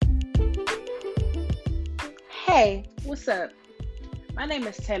Hey, what's up? My name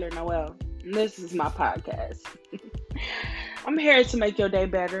is Taylor Noel, and this is my podcast. I'm here to make your day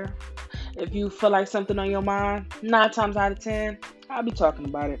better. If you feel like something on your mind, 9 times out of 10, I'll be talking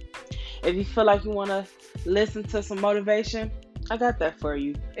about it. If you feel like you want to listen to some motivation, I got that for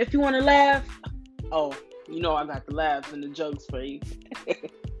you. If you want to laugh, oh, I got the laughs and the jokes for you.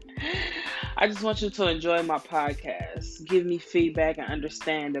 I just want you to enjoy my podcast. Give me feedback and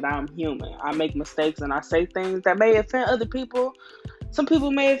understand that I'm human. I make mistakes and I say things that may offend other people. Some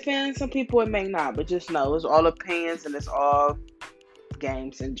people may offend, some people it may not. But just know it's all opinions and it's all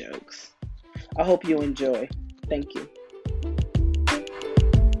games and jokes. I hope you enjoy. Thank you.